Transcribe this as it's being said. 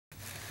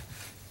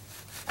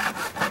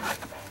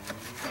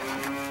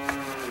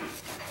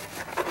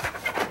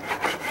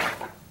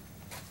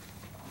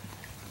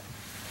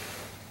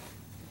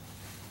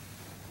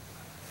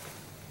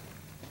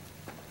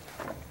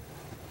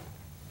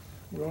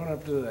Going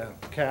up to the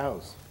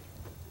cows.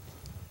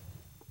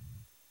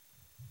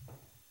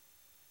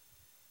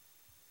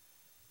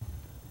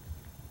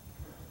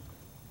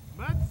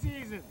 Mud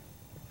season.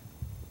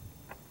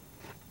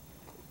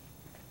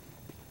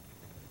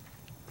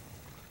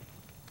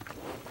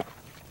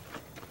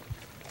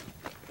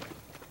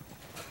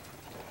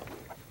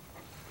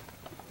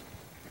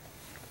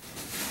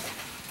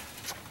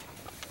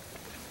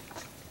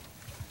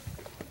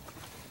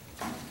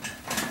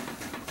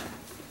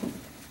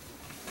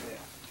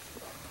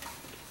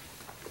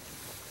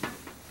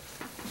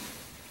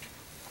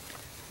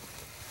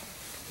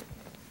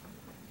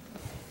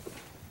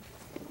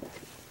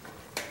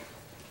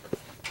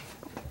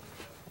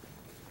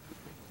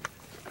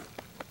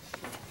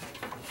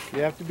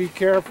 You have to be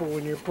careful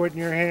when you're putting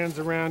your hands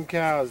around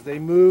cows. They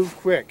move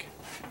quick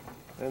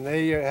and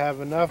they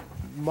have enough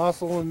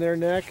muscle in their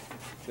neck,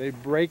 they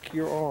break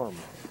your arm.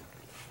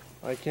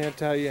 I can't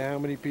tell you how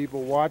many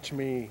people watch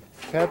me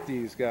pet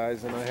these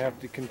guys, and I have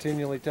to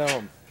continually tell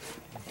them,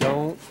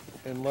 don't,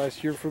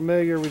 unless you're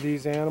familiar with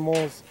these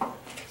animals,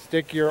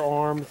 stick your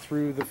arm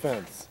through the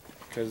fence,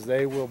 because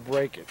they will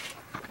break it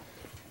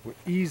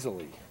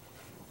easily.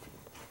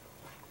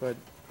 But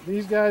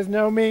these guys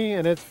know me,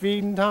 and it's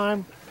feeding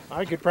time.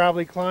 I could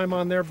probably climb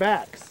on their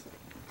backs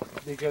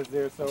because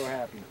they're so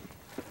happy.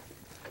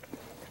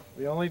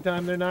 The only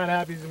time they're not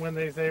happy is when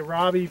they say,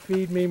 "Robbie,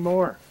 feed me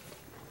more."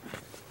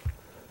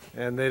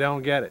 And they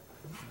don't get it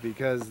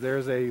because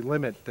there's a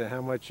limit to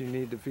how much you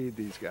need to feed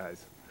these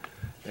guys.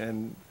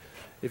 And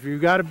if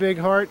you've got a big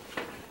heart,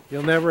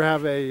 you'll never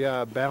have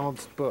a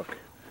balanced book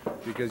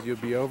because you'll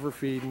be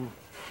overfeeding,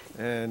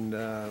 and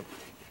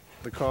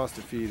the cost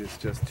to feed is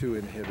just too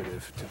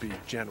inhibitive to be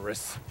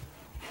generous.